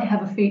you might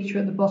have a feature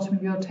at the bottom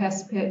of your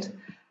test pit,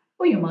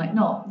 or you might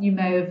not. You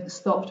may have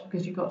stopped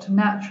because you got to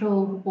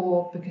natural,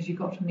 or because you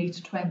got to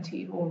meter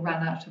 20 or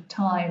ran out of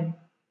time,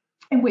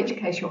 in which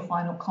case your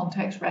final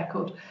context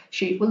record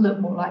sheet will look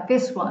more like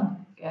this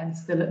one. Again,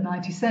 still at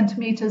 90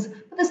 centimetres,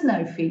 but there's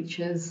no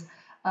features.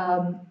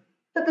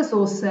 But there's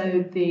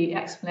also the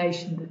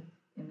explanation that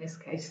in this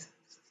case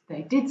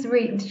they did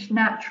reach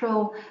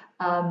natural,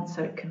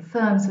 so it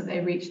confirms that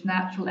they reached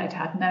natural. They'd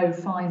had no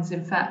finds,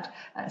 in fact,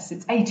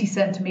 since 80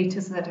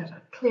 centimetres, they'd had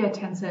a clear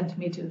 10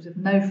 centimetres with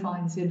no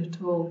finds in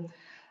at all.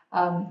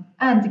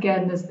 And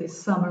again, there's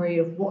this summary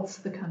of what's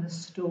the kind of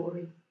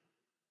story.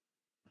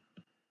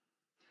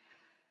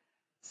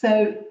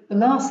 So the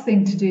last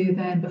thing to do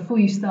then, before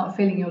you start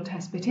filling your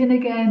test bit in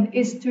again,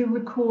 is to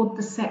record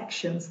the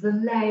sections, the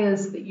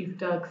layers that you've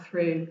dug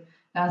through.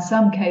 Now, in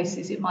some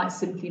cases, it might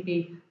simply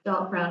be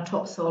dark brown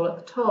topsoil at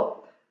the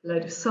top, a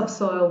load of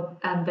subsoil,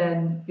 and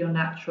then your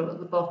natural at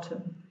the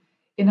bottom.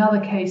 In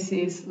other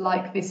cases,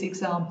 like this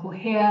example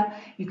here,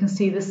 you can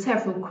see there's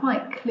several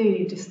quite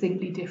clearly,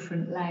 distinctly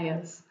different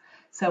layers.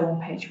 So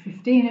on page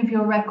 15 of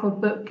your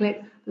record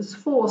booklet, there's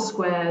 4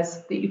 squares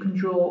that you can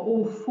draw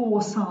all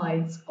 4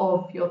 sides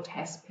of your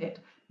test pit,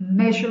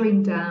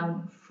 measuring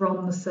down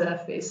from the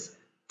surface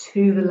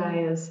to the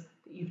layers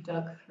that you've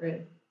dug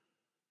through.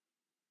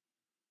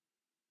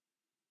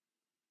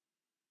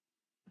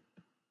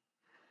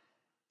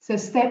 So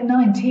step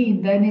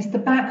 19 then is to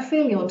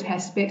backfill your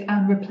test bit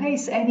and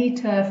replace any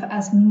turf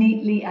as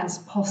neatly as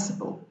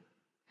possible.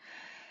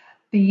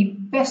 The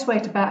best way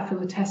to backfill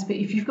the test bit,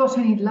 if you've got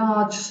any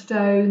large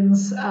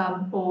stones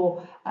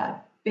or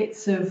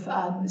bits of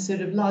sort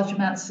of large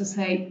amounts of,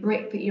 say,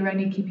 brick that you're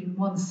only keeping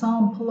 1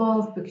 sample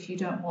of because you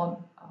don't want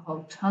a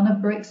whole ton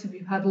of bricks. If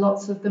you've had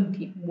lots of them,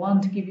 keep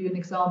 1 to give you an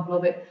example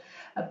of it.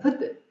 Put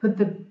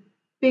the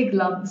big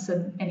lumps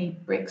and any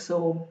bricks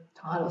or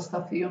tile or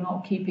stuff that you're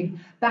not keeping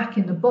back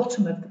in the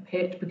bottom of the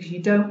pit, because you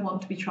don't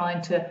want to be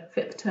trying to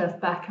fit the turf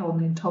back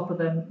on top of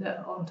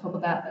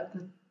that at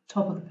the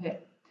top of the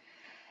pit.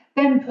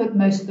 Then put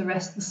most of the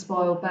rest of the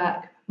spoil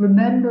back,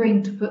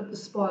 remembering to put the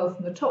spoil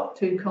from the top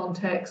 2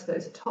 contexts,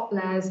 those top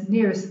layers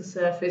nearest the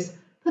surface,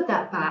 put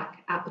that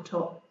back at the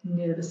top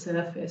near the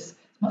surface.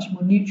 It's much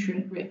more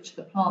nutrient rich.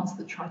 The plants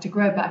that try to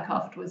grow back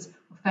afterwards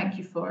will thank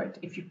you for it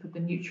if you put the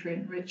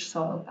nutrient rich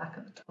soil back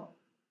at the top.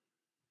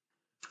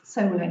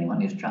 So will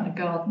anyone who's trying to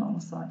garden on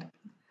the side.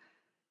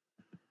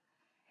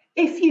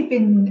 If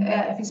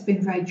it's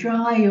been very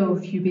dry, or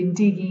if you've been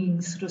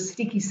digging sort of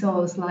sticky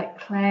soils like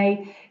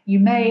clay, you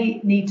may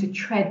need to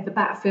tread the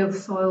backfill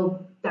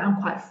soil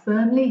down quite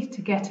firmly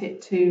to get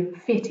it to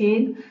fit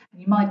in.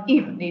 You might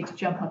even need to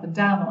jump up and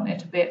down on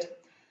it a bit.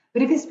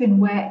 But if it's been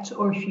wet,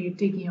 or if you're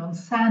digging on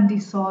sandy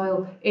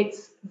soil,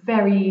 it's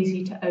very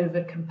easy to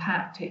over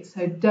compact it.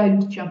 So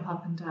don't jump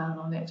up and down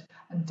on it,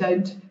 and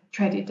don't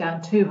tread it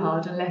down too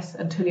hard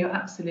until you're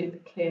absolutely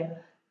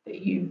clear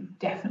that you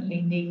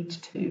definitely need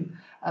to.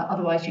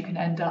 Otherwise you can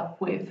end up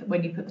with,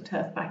 when you put the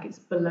turf back, it's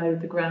below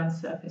the ground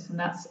surface, and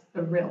that's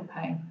a real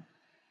pain.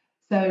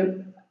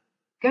 So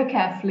go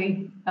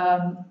carefully,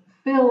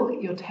 fill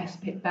your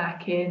test pit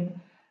back in.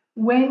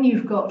 When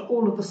you've got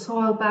all of the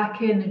soil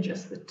back in and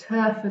just the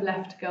turf are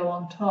left to go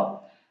on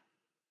top,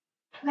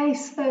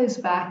 place those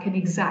back in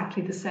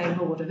exactly the same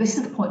order. This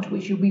is the point at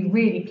which you'll be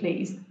really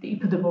pleased that you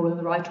put them all in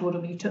the right order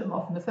when you took them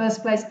off in the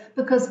first place,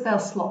 because they'll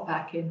slot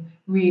back in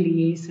really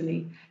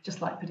easily,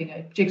 just like putting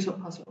a jigsaw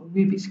puzzle or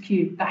Rubik's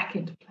Cube back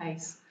into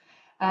place.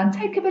 And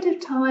take a bit of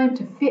time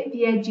to fit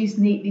the edges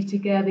neatly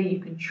together. You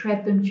can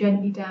tread them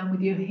gently down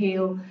with your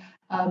heel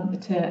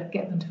to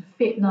get them to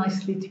fit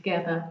nicely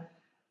together.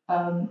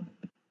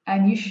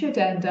 And you should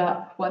end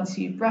up, once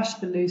you've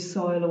brushed the loose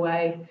soil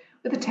away,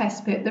 with a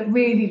test pit that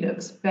really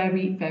looks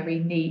very, very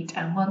neat.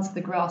 And once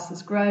the grass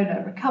has grown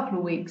over a couple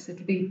of weeks,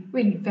 it'll be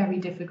really very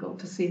difficult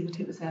to see that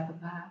it was ever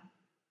there.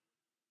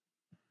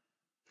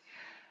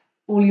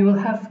 All you will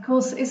have, of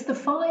course, is the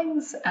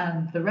finds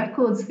and the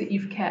records that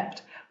you've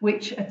kept,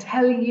 which are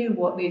telling you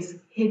what is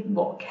hidden,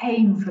 what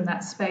came from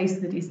that space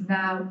that is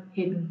now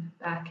hidden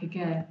back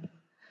again.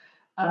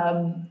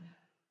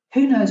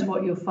 Who knows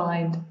what you'll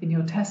find in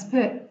your test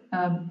pit?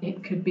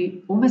 It could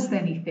be almost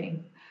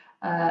anything.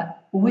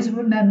 Always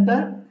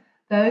remember,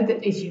 though,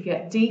 that as you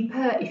get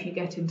deeper, if you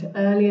get into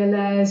earlier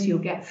layers, you'll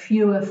get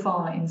fewer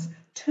finds.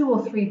 2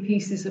 or 3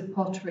 pieces of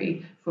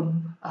pottery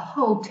from a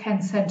whole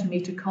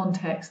 10-centimetre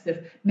context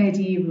of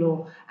medieval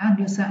or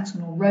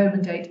Anglo-Saxon or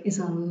Roman date is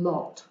a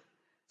lot.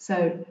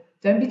 So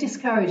don't be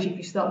discouraged if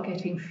you start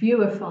getting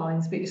fewer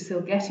finds, but you're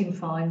still getting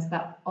finds.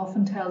 That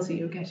often tells you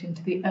you're getting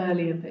to the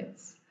earlier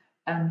bits.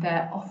 And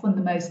they're often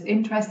the most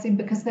interesting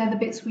because they're the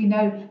bits we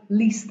know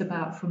least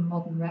about from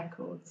modern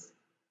records.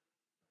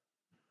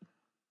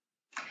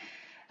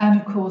 And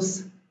of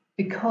course,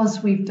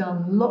 because we've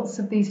done lots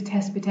of these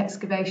test pit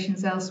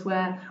excavations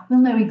elsewhere, we'll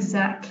know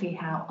exactly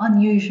how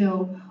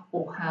unusual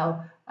or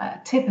how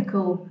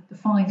typical the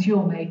finds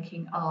you're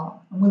making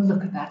are. And we'll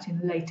look at that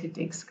in later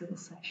dig skill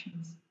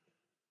sessions.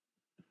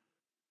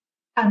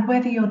 And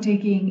whether you're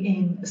digging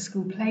in a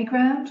school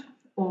playground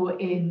or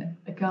in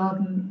a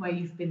garden where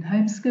you've been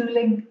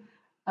homeschooling,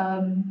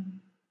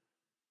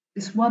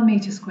 this 1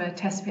 metre square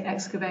test pit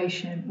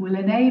excavation will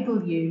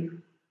enable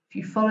you, if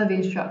you follow the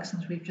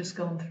instructions we've just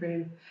gone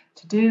through,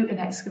 to do an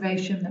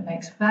excavation that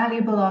makes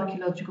valuable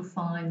archaeological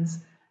finds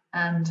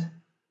and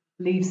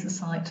leaves the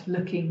site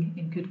looking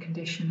in good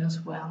condition as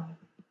well.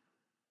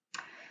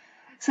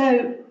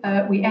 So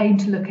we aim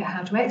to look at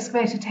how to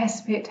excavate a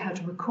test pit, how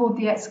to record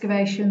the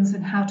excavations,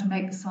 and how to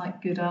make the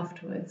site good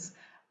afterwards.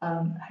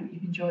 I hope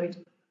you've enjoyed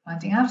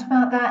finding out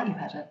about that. You've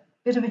had a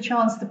bit of a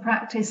chance to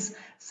practice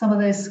some of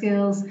those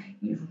skills.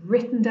 You've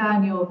written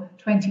down your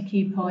 20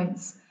 key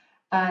points,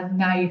 and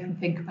now you can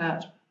think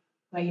about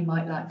where you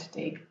might like to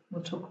dig.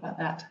 We'll talk about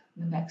that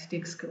in the next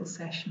dig skill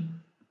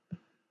session.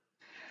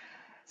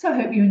 So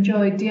I hope you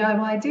enjoyed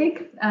DIY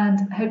Dig,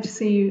 and hope to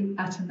see you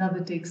at another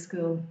dig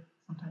school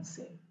sometime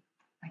soon.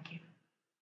 Thank you.